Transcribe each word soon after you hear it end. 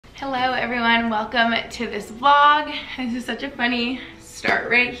Hello everyone, welcome to this vlog. This is such a funny start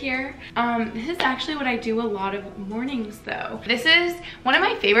right here. This is actually what I do a lot of mornings though. This is one of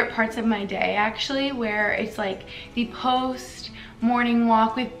my favorite parts of my day actually, where it's like the post morning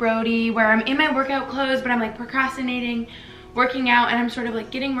walk with Brody, where I'm in my workout clothes but I'm like procrastinating, working out, and I'm sort of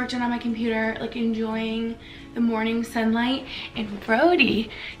like getting work done on my computer, like enjoying the morning sunlight. And Brody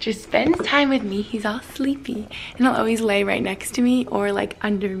just spends time with me. He's all sleepy and he'll always lay right next to me or like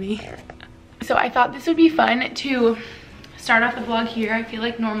under me. So I thought this would be fun to start off the vlog here. I feel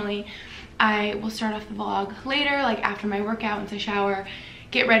like normally I will start off the vlog later, like after my workout, once I shower,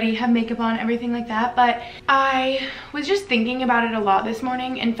 get ready, have makeup on, everything like that. But I was just thinking about it a lot this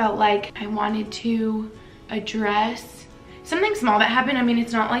morning and felt like I wanted to address something small that happened. I mean,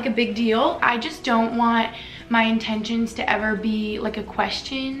 it's not like a big deal. I just don't want my intentions to ever be like a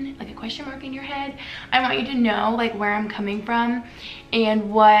question mark in your head. I want you to know like where I'm coming from and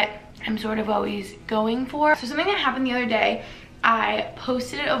what I'm sort of always going for. So something that happened the other day, I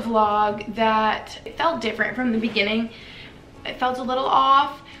posted a vlog that it felt different from the beginning. It felt a little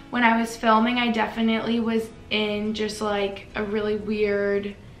off. When I was filming, I definitely was in just like a really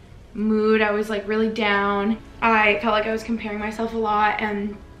weird mood. I was like really down. I felt like I was comparing myself a lot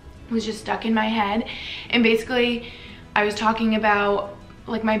and was just stuck in my head. And basically I was talking about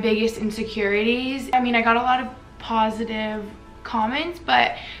like my biggest insecurities. I mean, I got a lot of positive comments,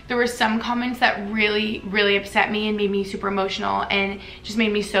 but there were some comments that really upset me and made me super emotional and just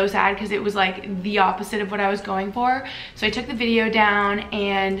made me so sad because it was like the opposite of what I was going for. So I took the video down,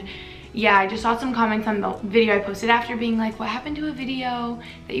 and yeah, I just saw some comments on the video I posted after being like, what happened to a video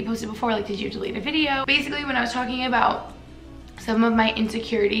that you posted before? Like, did you delete a video? Basically, when I was talking about some of my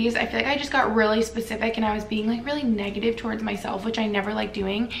insecurities, I feel like I just got really specific and I was being like really negative towards myself, which I never like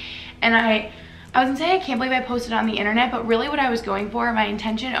doing. And I was gonna say I can't believe I posted on the internet, but really what I was going for, my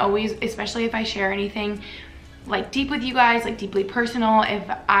intention always, especially if I share anything like deep with you guys, like deeply personal, if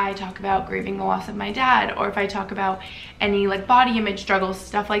I talk about grieving the loss of my dad, or if I talk about any like body image struggles,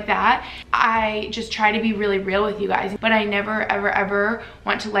 stuff like that, I just try to be really real with you guys. But I never ever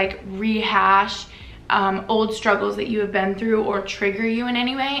want to like rehash old struggles that you have been through or trigger you in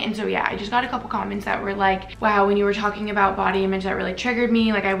any way. And so yeah, I just got a couple comments that were like, wow, when you were talking about body image, that really triggered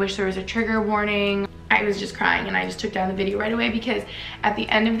me. Like, I wish there was a trigger warning. I was just crying and I just took down the video right away, because at the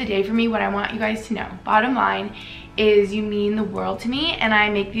end of the day, for me, what I want you guys to know, bottom line, is you mean the world to me, and I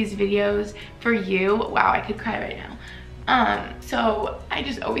make these videos for you. Wow, I could cry right now. So I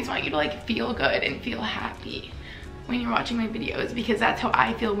just always want you to like feel good and feel happy when you're watching my videos, because that's how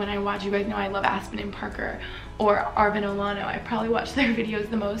I feel when I watch. You guys know I love Aspen and Parker or Arvin Olano. I probably watch their videos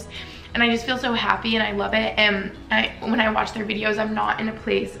the most, and I just feel so happy and I love it. And when I watch their videos, I'm not in a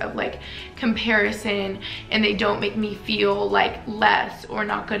place of like comparison, and they don't make me feel like less or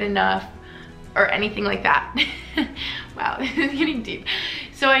not good enough or anything like that. Wow, this is getting deep.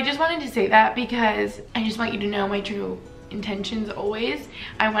 So I just wanted to say that because I just want you to know my true intentions always.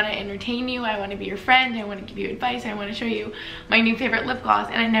 I want to entertain you, I want to be your friend, I want to give you advice, I want to show you my new favorite lip gloss,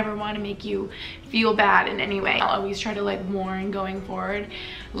 and I never want to make you feel bad in any way. I'll always try to like warn going forward,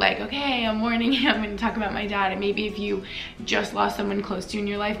 like, okay, I'm warning you, I'm going to talk about my dad, and maybe if you just lost someone close to you in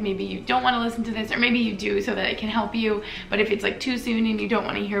your life, maybe you don't want to listen to this, or maybe you do so that it can help you, but if it's like too soon and you don't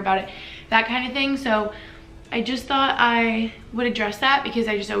want to hear about it, that kind of thing. So I just thought I would address that because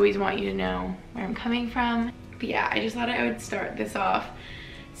I just always want you to know where I'm coming from. But yeah, I just thought I would start this off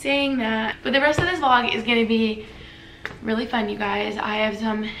saying that. But the rest of this vlog is gonna be really fun, you guys. I have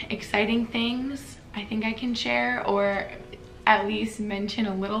some exciting things I think I can share, or at least mention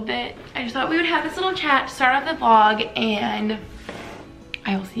a little bit. I just thought we would have this little chat to start off the vlog, and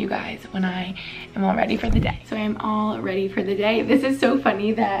I will see you guys when I am all ready for the day. So I am all ready for the day. This is so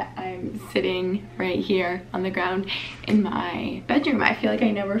funny that I'm sitting right here on the ground in my bedroom. I feel like I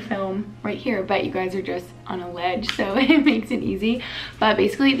never film right here, but you guys are just on a ledge, so it makes it easy. But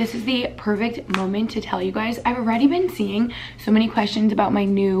basically, this is the perfect moment to tell you guys, I've already been seeing so many questions about my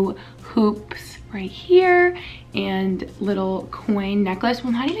new hoops right here and little coin necklace.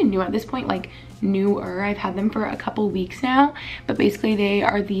 Well, not even new at this point, like newer. I've had them for a couple weeks now, but basically they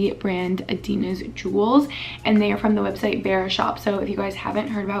are the brand Adina's Jewels, and they are from the website Verishop. So if you guys haven't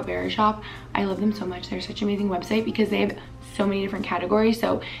heard about Verishop, I love them so much. They're such an amazing website because they have so many different categories.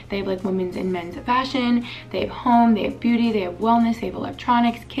 So they have like women's and men's fashion, they have home, they have beauty, they have wellness, they have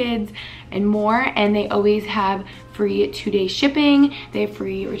electronics, kids, and more. And they always have free 2-day shipping. They have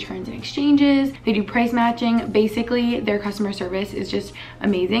free returns and exchanges. They do price matching. Basically, their customer service is just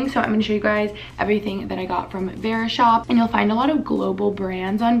amazing. So I'm going to show you guys everything that I got from Verishop. And you'll find a lot of global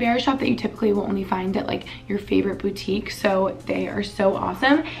brands on Verishop that you typically will only find at like your favorite boutique. So they are so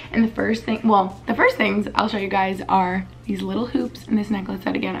awesome. And the first things I'll show you guys are these little hoops and this necklace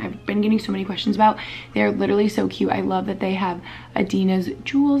that, again, I've been getting so many questions about. They're literally so cute. I love that they have Adina's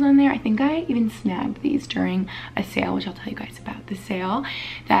jewels on there. I think I even snagged these during a sale, which I'll tell you guys about the sale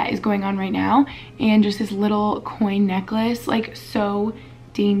that is going on right now. And just this little coin necklace, like so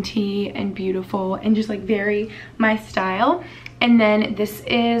dainty and beautiful and just like very my style. And then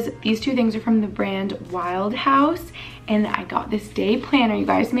these two things are from the brand Wild House. And I got this day planner. You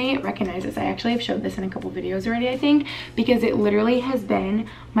guys may recognize this. I actually have showed this in a couple videos already, I think, because it literally has been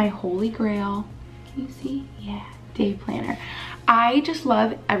my holy grail. Can you see? Yeah, day planner. I just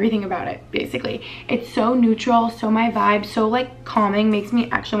love everything about it, basically. It's so neutral, so my vibe, so like calming, makes me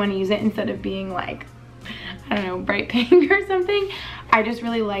actually want to use it instead of being like, I don't know, bright pink or something. I just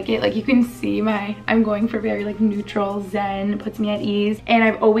really like it. Like you can see I'm going for very like neutral zen, puts me at ease. And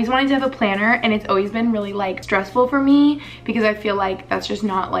I've always wanted to have a planner, and it's always been really like stressful for me because I feel like that's just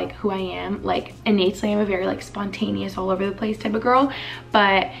not like who I am. Like innately I'm a very like spontaneous, all over the place type of girl,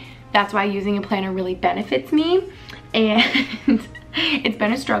 but that's why using a planner really benefits me. And it's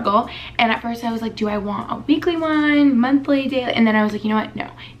been a struggle. And at first I was like, do I want a weekly one, monthly, daily? And then I was like, you know what, no,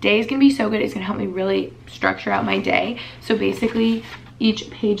 day is gonna be so good. It's gonna help me really structure out my day. So basically each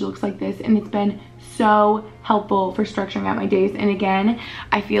page looks like this, and it's been so helpful for structuring out my days. And again,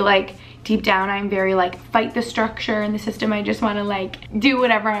 I feel like deep down I'm very like fight the structure and the system. I just want to like do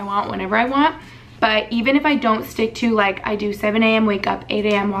whatever I want whenever I want. But even if I don't stick to, like, I do 7 a.m. wake up, 8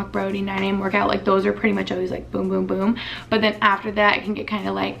 a.m. walk Brody, 9 a.m. workout, like those are pretty much always like boom, boom, boom. But then after that, I can get kind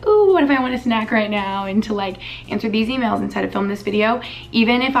of like, ooh, what if I want a snack right now? And to like answer these emails instead of film this video.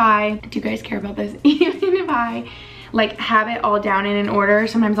 Even if do you guys care about this? Even if I like have it all down in an order,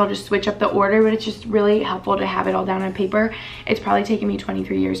 sometimes I'll just switch up the order, but it's just really helpful to have it all down on paper. It's probably taken me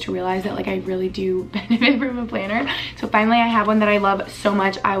 23 years to realize that like I really do benefit from a planner. So finally I have one that I love so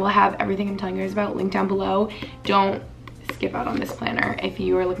much. I will have everything I'm telling you guys about linked down below. Don't skip out on this planner. If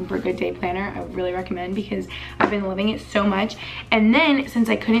you are looking for a good day planner, I would really recommend, because I've been loving it so much. And then since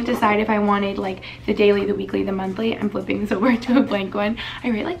I couldn't decide if I wanted like the daily, the weekly, the monthly, I'm flipping this over to a blank one. I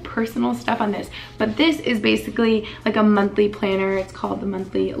write like personal stuff on this, but this is basically like a monthly planner. It's called the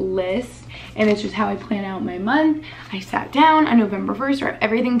monthly list, and it's just how I plan out my month. I sat down on November 1st, wrote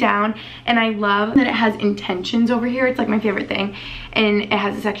everything down, and I love that it has intentions over here. It's like my favorite thing. And it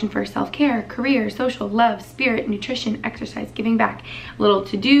has a section for self-care, career, social, love, spirit, nutrition, exercise, giving back, little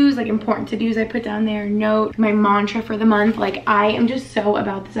to-dos, like important to-dos I put down there, note, my mantra for the month. Like I am just so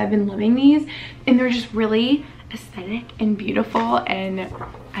about this. I've been loving these, and they're just really aesthetic and beautiful, and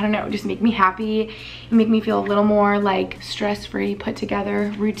I don't know, just make me happy and make me feel a little more like stress-free, put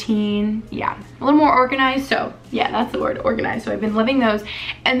together, routine. Yeah, a little more organized. So yeah, that's the word, organized. So I've been loving those.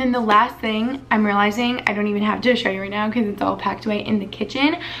 And then the last thing I'm realizing, I don't even have to show you right now because it's all packed away in the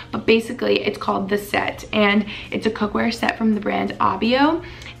kitchen, but basically it's called The Set, and it's a cookware set from the brand Abio,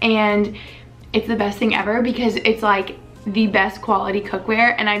 and it's the best thing ever because it's like the best quality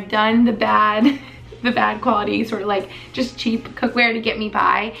cookware. And I've done the bad quality, sort of like just cheap cookware to get me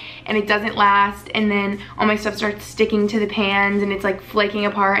by, and it doesn't last, and then all my stuff starts sticking to the pans and it's like flaking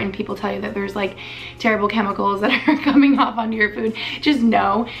apart, and people tell you that there's like terrible chemicals that are coming off onto your food. Just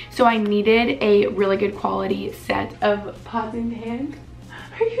no. So I needed a really good quality set of pots and pans.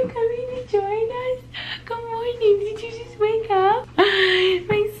 Are you coming to join us? Good morning. Did you just wake up?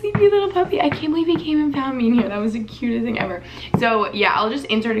 My sleepy little puppy. I can't believe he came and found me in here. That was the cutest thing ever. So yeah, I'll just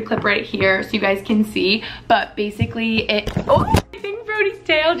insert a clip right here so you guys can see. But basically oh, I think Brody's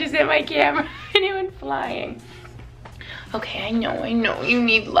tail just hit my camera and it went flying. Okay, I know you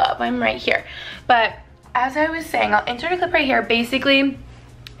need love. I'm right here. But as I was saying, I'll insert a clip right here. Basically,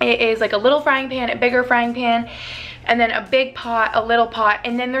 it is like a little frying pan, a bigger frying pan, and then a big pot, a little pot,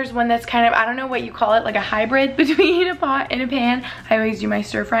 and then there's one that's kind of, I don't know what you call it, like a hybrid between a pot and a pan. I always do my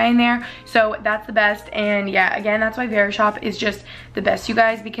stir frying there, so that's the best. And yeah, again, that's why Verishop is just the best, you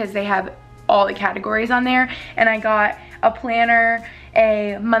guys, because they have all the categories on there. And I got a planner,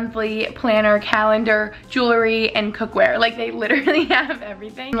 a monthly planner, calendar, jewelry, and cookware. Like they literally have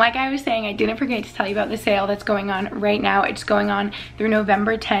everything. Like I was saying, I didn't forget to tell you about the sale that's going on right now. It's going on through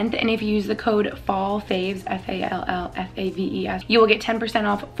November 10th, and if you use the code FALLFAVES, FALLFAVES, you will get 10%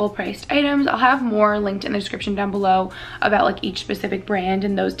 off full priced items. I'll have more linked in the description down below about like each specific brand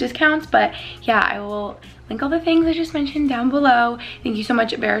and those discounts, but yeah, I will link all the things I just mentioned down below. Thank you so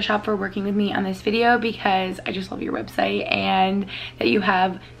much Verishop for working with me on this video, because I just love your website and that you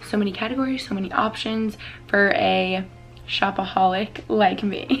have so many categories, so many options for a shopaholic like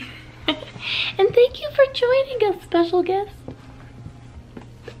me. And thank you for joining us, special guest.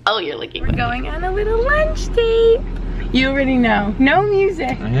 Oh, you're looking. We're going on a little lunch date. You already know. No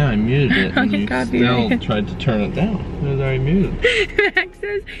music. Yeah, I muted it. Okay, you copyright. still tried to turn it down. It was already muted. Max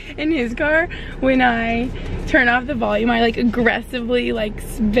says in his car, when I turn off the volume, I like aggressively like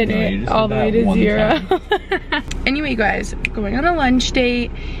spin it all the way to 0. Anyway, guys, going on a lunch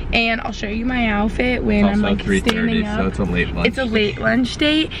date, and I'll show you my outfit when I'm like standing up. So it's a late lunch. It's a late lunch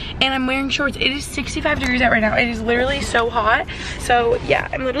date, and I'm wearing shorts. It is 65 degrees out right now. It is literally so hot. So yeah,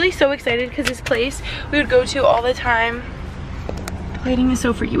 I'm literally so excited because this place we would go to all the time. The lighting is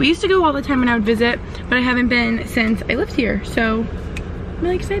so freaky. We used to go all the time when I would visit, but I haven't been since I lived here. So I'm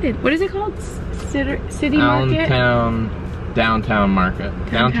really excited. What is it called? City Market? Downtown Market.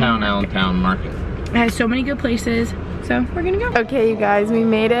 Downtown Allentown Market. It has so many good places, so we're gonna go. Okay, you guys, we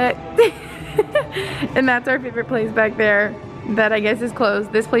made it. And that's our favorite place back there that I guess is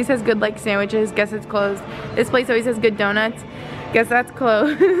closed. This place has good like sandwiches, guess it's closed. This place always has good donuts, guess that's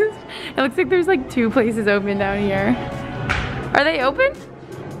closed. It looks like there's like 2 places open down here. Are they open?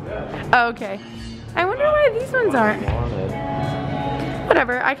 Oh, okay. I wonder why these ones aren't.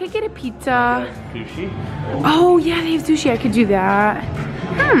 Whatever, I could get a pizza. Sushi? Oh yeah, they have sushi, I could do that.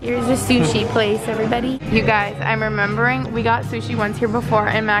 Here's a sushi place, everybody. You guys, I'm remembering we got sushi once here before,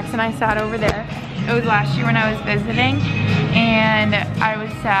 and Max and I sat over there. It was last year when I was visiting, and I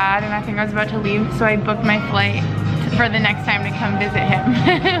was sad, and I think I was about to leave, so I booked my flight for the next time to come visit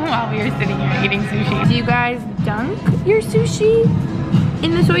him while we were sitting here eating sushi. Do you guys dunk your sushi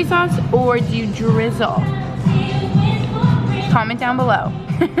in the soy sauce, or do you drizzle? Comment down below.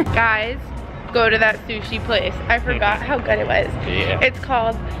 Guys, go to that sushi place. I forgot how good it was. Yeah. It's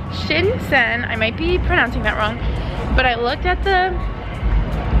called Shinsen. I might be pronouncing that wrong, but I looked at the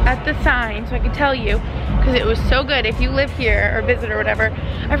sign so I could tell you, because it was so good. If you live here or visit or whatever,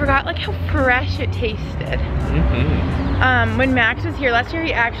 I forgot like how fresh it tasted. When Max was here last year,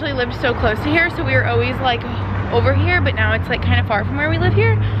 he actually lived so close to here, so we were always like over here, but now it's like kind of far from where we live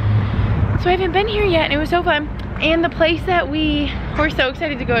here. So I haven't been here yet, and it was so fun. And the place that we were so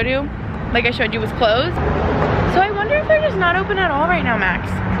excited to go to, like I showed you, was closed. So I wonder if they're just not open at all right now, Max.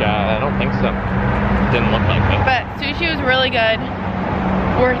 Yeah, I don't think so. Didn't look like it. But sushi was really good.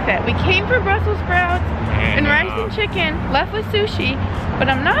 Worth it. We came for Brussels sprouts and rice and chicken, left with sushi, but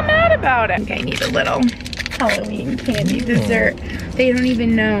I'm not mad about it. I think I need a little Halloween candy dessert. They don't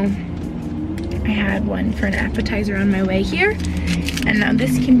even know I had one for an appetizer on my way here, and now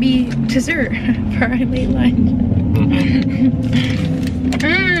this can be dessert for our late lunch.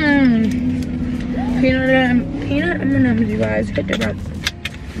 Peanut M&M's, you guys. Hit the rock.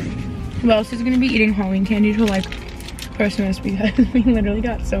 Who else is gonna be eating Halloween candy till like Christmas, because we literally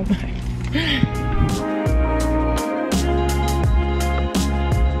got so much.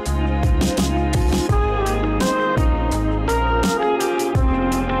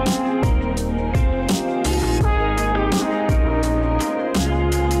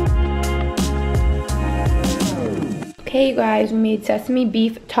 Okay, you guys, we made sesame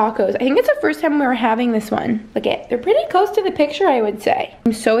beef tacos. I think it's the first time we were having this one. Look at, they're pretty close to the picture, I would say.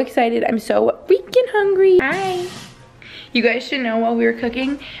 I'm so excited. I'm so freaking hungry. Hi. You guys should know, while we were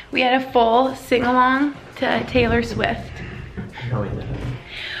cooking, we had a full sing-along to Taylor Swift. No, we didn't.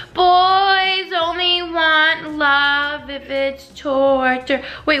 Boys only want love if it's torture.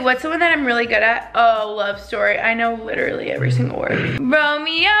 Wait, what's the one that I'm really good at? Oh, Love Story. I know literally every single word.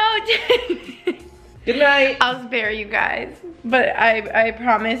 Romeo. Good night. I'll spare you guys, but I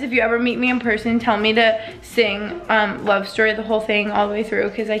promise if you ever meet me in person, tell me to sing Love Story, the whole thing, all the way through,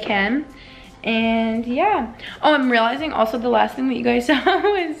 because I can. And yeah. Oh, I'm realizing also the last thing that you guys saw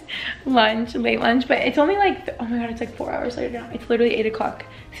was lunch, late lunch, but it's only like, oh my god, it's like 4 hours later now. It's literally 8 o'clock.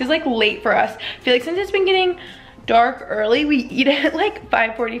 This is like late for us. I feel like since it's been getting dark early, we eat at like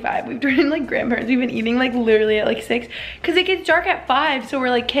 5:45. We've turned into like grandparents. We've been eating like literally at like 6, because it gets dark at 5, so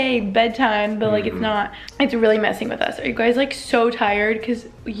we're like, okay, bedtime, but like it's not. It's really messing with us. Are you guys like so tired? Because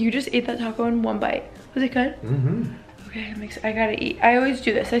you just ate that taco in one bite. Was it good? Okay, I gotta eat. I always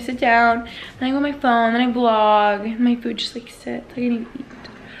do this. I sit down, then I go on my phone, then I vlog, and my food just like sits. I can eat.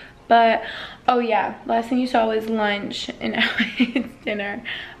 But, oh yeah, last thing you saw was lunch, and now it's dinner.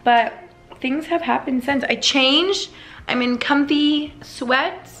 But things have happened since. I changed. I'm in comfy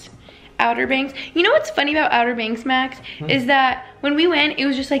sweats, Outer Banks. You know what's funny about Outer Banks, Max? Is that when we went, it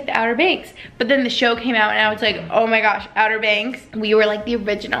was just like the Outer Banks. But then the show came out, and I was like, oh my gosh, Outer Banks. We were like the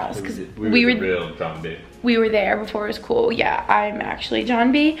originals, because we were the real John B. We were there before it was cool. Yeah, I'm actually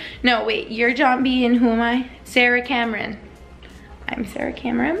John B. No, wait, you're John B, and who am I? Sarah Cameron. I'm Sarah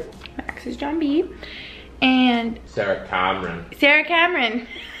Cameron. Max is John B. And Sarah Cameron. Sarah Cameron.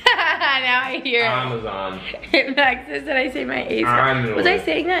 Now I hear Amazon. Max says that I say my A's. Annually. Was I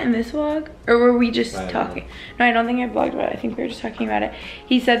saying that in this vlog? Or were we just talking? No, I don't think I vlogged about it. I think we were just talking about it.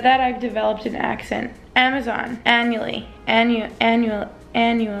 He said that I've developed an accent. Amazon. Annually.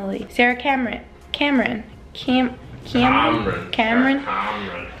 Annually. Sarah Cameron. Cameron. Cameron.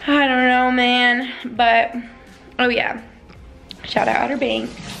 I don't know, man. But, oh yeah. Shout out Outer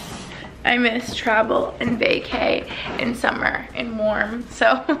Banks. I miss travel and vacay in summer and warm.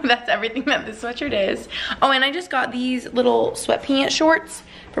 So that's everything that this sweatshirt is. Oh, and I just got these little sweatpants shorts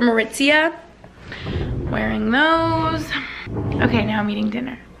from Aritzia. Wearing those. Okay, now I'm eating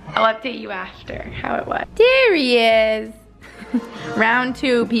dinner. I'll update you after how it was. There he is. Round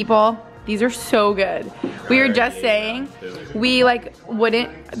 2, people. These are so good. We were just saying, we like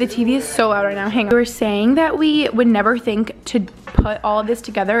wouldn't, the TV is so loud right now, hang on. We were saying that we would never think to put all of this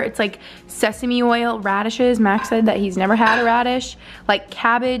together. It's like sesame oil, radishes. Max said that he's never had a radish, like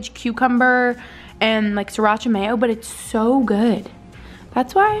cabbage, cucumber, and like sriracha mayo, but it's so good.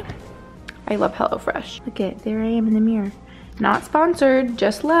 That's why I love HelloFresh. Look at, there I am in the mirror. Not sponsored,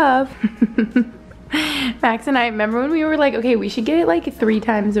 just love. Max and I, remember when we were like, okay, we should get it like 3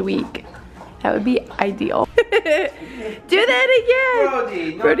 times a week. That would be ideal. Do that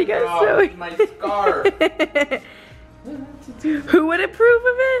again. Brody got so my scarf. Who would approve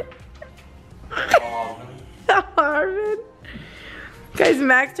of it? Arvin. Guys,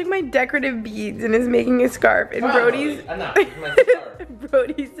 Max took my decorative beads and is making a scarf. And Brody's my scarf.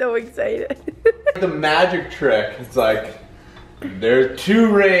 Brody's so excited. The magic trick, it's like there's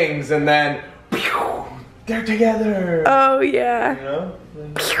 2 rings and then pew, they're together. Oh yeah. You know?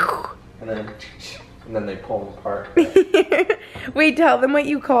 And then they pull them apart. Wait, tell them what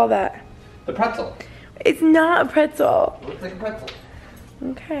you call that. The pretzel. It's not a pretzel. It looks like a pretzel.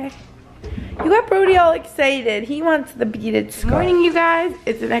 Okay. You got Brody all excited. He wants the beaded scarf. Good morning, you guys.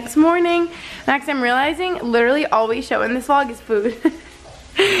 It's the next morning. Max, I'm realizing literally all we show in this vlog is food.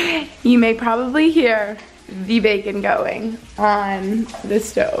 You may probably hear the bacon going on the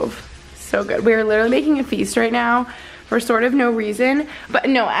stove. So good. We're literally making a feast right now for sort of no reason, but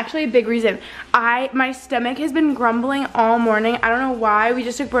no, actually a big reason. My stomach has been grumbling all morning. I don't know why. We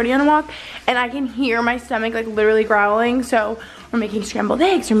just took Brody on a walk and I can hear my stomach like literally growling. So we're making scrambled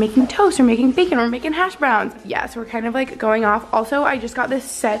eggs, we're making toast, we're making bacon, we're making hash browns. Yeah, so we're kind of like going off. Also, I just got this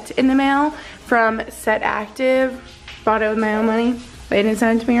set in the mail from Set Active. Bought it with my own money. They didn't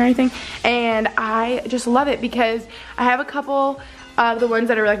send it to me or anything. And I just love it because I have a couple the ones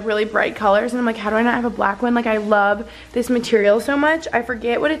that are like really bright colors and I'm like, how do I not have a black one? Like, I love this material so much. I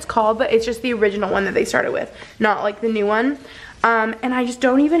forget what it's called, but it's just the original one that they started with, not like the new one. And I just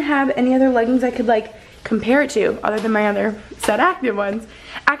don't even have any other leggings I could like compare it to other than my other Set Active ones.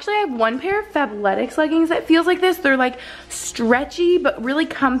 Actually, I have one pair of Fabletics leggings that feels like this. They're like stretchy but really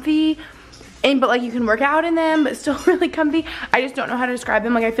comfy, but like you can work out in them but still really comfy. I just don't know how to describe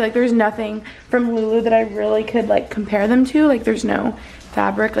them. Like, I feel like there's nothing from Lulu that I really could like compare them to. Like, there's no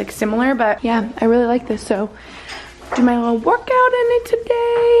fabric like similar, but yeah, I really like this. So do my little workout in it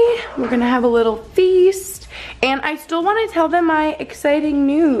today. We're gonna have a little feast and I still want to tell them my exciting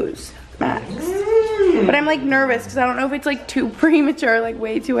news, Max. But I'm like nervous because I don't know if it's like too premature, like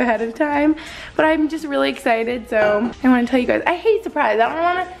way too ahead of time, but I'm just really excited. So I want to tell you guys, I hate surprise. I don't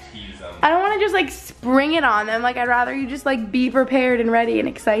want to just like spring it on them. Like, I'd rather you just like be prepared and ready and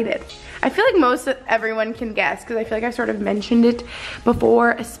excited. I feel like most of everyone can guess because I feel like I've sort of mentioned it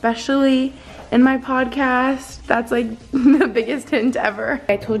before, especially in my podcast. That's like the biggest hint ever.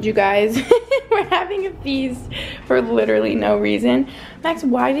 I told you guys we're having a feast for literally no reason. Max,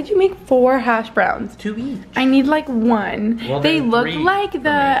 why did you make 4 hash browns? 2 each. I need like 1. Well, they look like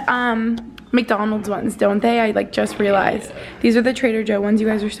the McDonald's ones, don't they? I like just realized. Yeah. These are the Trader Joe ones. You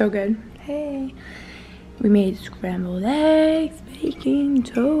guys are so good. Hey. We made scrambled eggs, bacon,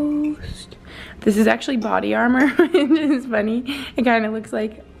 toast. This is actually body armor, which is funny. It kind of looks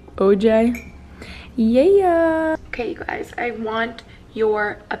like OJ. Yeah. Okay, you guys, I want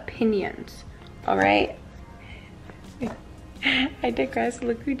your opinions. All right. I digress.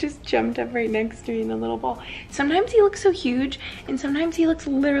 Look who just jumped up right next to me in a little ball. Sometimes he looks so huge and sometimes he looks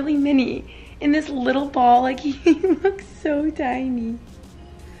literally mini. In this little ball, like he looks so tiny.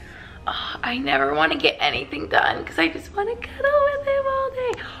 Oh, I never want to get anything done because I just want to cuddle with him all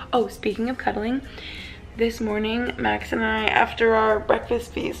day. Oh, speaking of cuddling, this morning Max and I, after our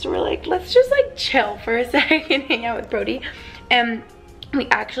breakfast feast, were like, let's just like chill for a second, hang out with Brody. And we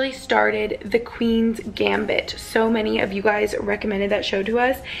actually started The Queen's Gambit. So many of you guys recommended that show to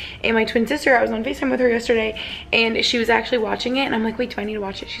us. And my twin sister, I was on FaceTime with her yesterday and she was actually watching it. And I'm like, wait, do I need to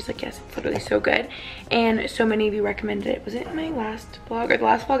watch it? She's like, yes, it's literally so good. And so many of you recommended it. Was it my last vlog or the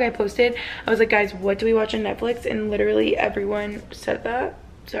last vlog I posted? I was like, guys, what do we watch on Netflix? And literally everyone said that.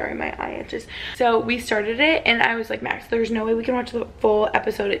 Sorry, my eye itches. So we started it and I was like, Max, there's no way we can watch the full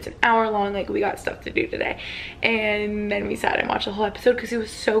episode. It's an hour long. Like, we got stuff to do today. And then we sat and watched the whole episode because it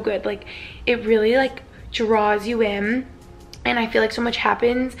was so good. Like, it really like draws you in. And I feel like so much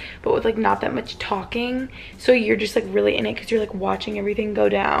happens, but with like not that much talking. So you're just like really in it because you're like watching everything go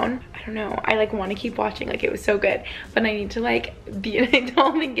down. I don't know. I like want to keep watching. Like, it was so good. But I need to like be an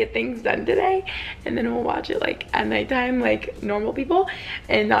adult and get things done today. And then we'll watch it like at nighttime like normal people.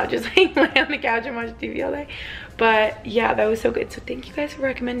 And not just like lay on the couch and watch TV all day. But yeah, that was so good. So thank you guys for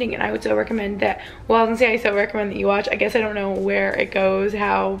recommending it. I would so recommend that. Well, I was gonna say I so recommend that you watch. I guess I don't know where it goes,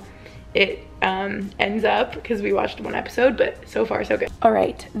 how it ends up, because we watched one episode, but so far so good. All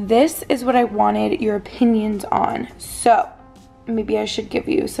right, this is what I wanted your opinions on. So maybe I should give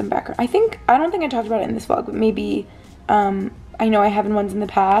you some background. I don't think I talked about it in this vlog, but maybe I know I have in ones in the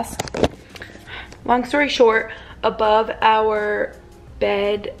past. Long story short, above our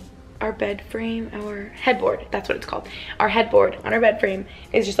bed frame, our headboard, that's what it's called. Our headboard on our bed frame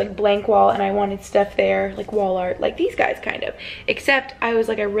is just like blank wall, and I wanted stuff there, like wall art, like these guys kind of. Except I was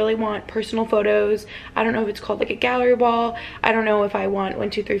like, I really want personal photos. I don't know if it's called like a gallery wall. I don't know if I want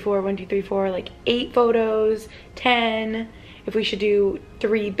 1, 2, 3, 4, 1, 2, 3, 4, like 8 photos, 10. If we should do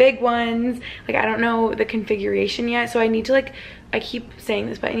 3 big ones. Like, I don't know the configuration yet. So I need to like, I keep saying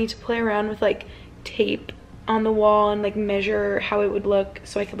this, but I need to play around with like tape on the wall and like measure how it would look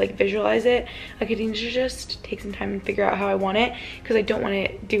so I could like visualize it. Like, I need to just take some time and figure out how I want it, because I don't want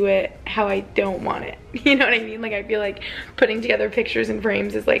to do it how I don't want it. You know what I mean? Like, I feel like putting together pictures and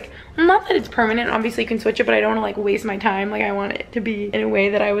frames is like, not that it's permanent, obviously you can switch it, but I don't want to like waste my time. Like, I want it to be in a way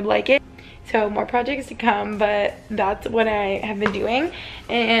that I would like it. So more projects to come, but that's what I have been doing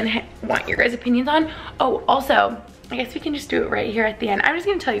and want your guys' opinions on. Oh, also, I guess we can just do it right here at the end. I'm just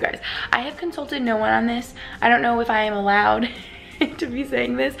gonna tell you guys, I have consulted no one on this. I don't know if I am allowed to be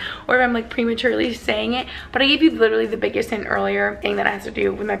saying this or if I'm like prematurely saying it, but I gave you literally the biggest hint earlier, thing that has to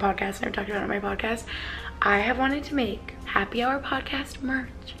do with my podcast. I never talked about it on my podcast. I have wanted to make happy hour podcast merch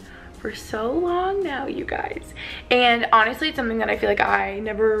for so long now, you guys. And honestly, it's something that I feel like I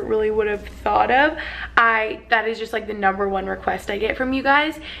never really would have thought of. That is just like the #1 request I get from you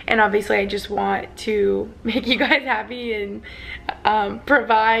guys. And obviously I just want to make you guys happy and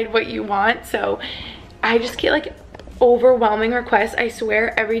provide what you want. So I just get like overwhelming requests. I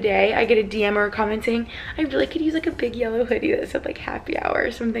swear every day I get a DM or a comment saying, I really could use like a big yellow hoodie that said like happy hour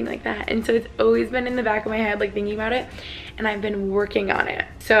or something like that. And so it's always been in the back of my head, like thinking about it, and I've been working on it.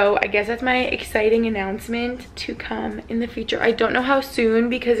 So I guess that's my exciting announcement to come in the future. I don't know how soon,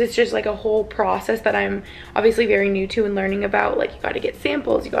 because it's just like a whole process that I'm obviously very new to and learning about. Like, you got to get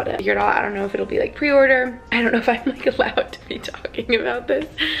samples, you got to figure it out. I don't know if it'll be like pre-order. I don't know if I'm like allowed to be talking about this.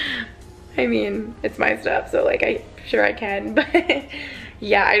 I mean, it's my stuff, so like I'm sure I can, but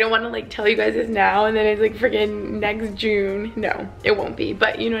yeah, I don't want to like tell you guys this now and then it's like freaking next June. No, it won't be,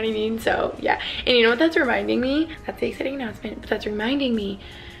 but you know what I mean? So yeah. And you know what that's reminding me? That's the exciting announcement, but that's reminding me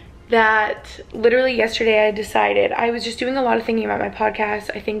that literally yesterday I decided, I was just doing a lot of thinking about my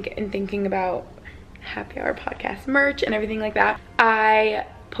podcast, I think, and thinking about happy hour podcast merch and everything like that. I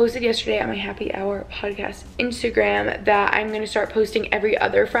posted yesterday on my happy hour podcast Instagram that I'm gonna start posting every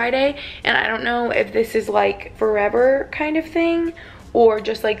other Friday, and I don't know if this is like forever kind of thing or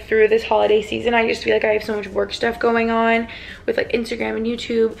just like through this holiday season. I just feel like I have so much work stuff going on with like Instagram and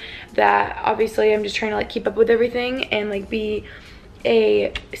YouTube that obviously I'm just trying to like keep up with everything and like be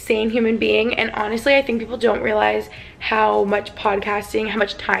a sane human being. And honestly, I think people don't realize how much podcasting, how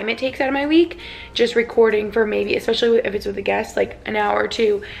much time it takes out of my week just recording for maybe, especially if it's with a guest, like an hour or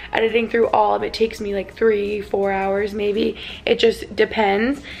two. Editing through all of it takes me like 3-4 hours maybe. It just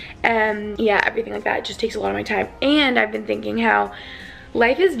depends. And yeah, everything like that just takes a lot of my time. And I've been thinking how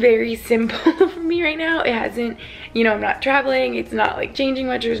life is very simple for me right now. It hasn't, you know, I'm not traveling, it's not like changing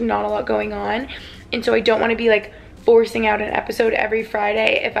much, there's not a lot going on. And so I don't want to be like forcing out an episode every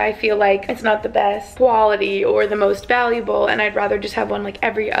Friday if I feel like it's not the best quality or the most valuable, and I'd rather just have one like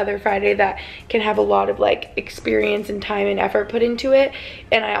every other Friday that can have a lot of like experience and time and effort put into it.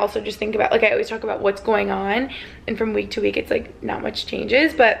 And I also just think about, like, I always talk about what's going on, and from week to week it's like not much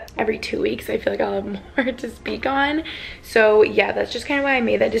changes, but every 2 weeks I feel like I'll have more to speak on. So yeah, that's just kind of why I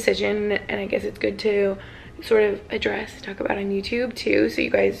made that decision, and I guess it's good to sort of talk about on YouTube too, so you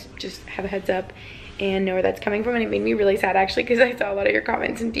guys just have a heads up and know where that's coming from. And it made me really sad actually, because I saw a lot of your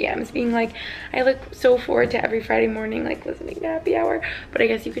comments and DMs being like, I look so forward to every Friday morning like listening to Happy Hour, but I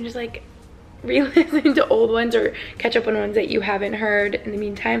guess you can just like re-listen to old ones or catch up on ones that you haven't heard in the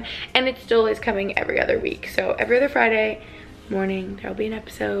meantime. And it still is coming every other week, so every other Friday morning there'll be an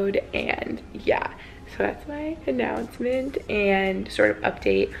episode. And yeah, so that's my announcement and sort of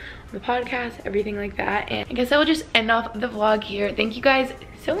update on the podcast, everything like that. And I guess I will just end off the vlog here. Thank you guys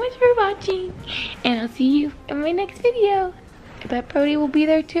so much for watching, and I'll see you in my next video. I bet Brody will be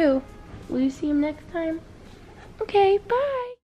there too. Will you see him next time? Okay, bye.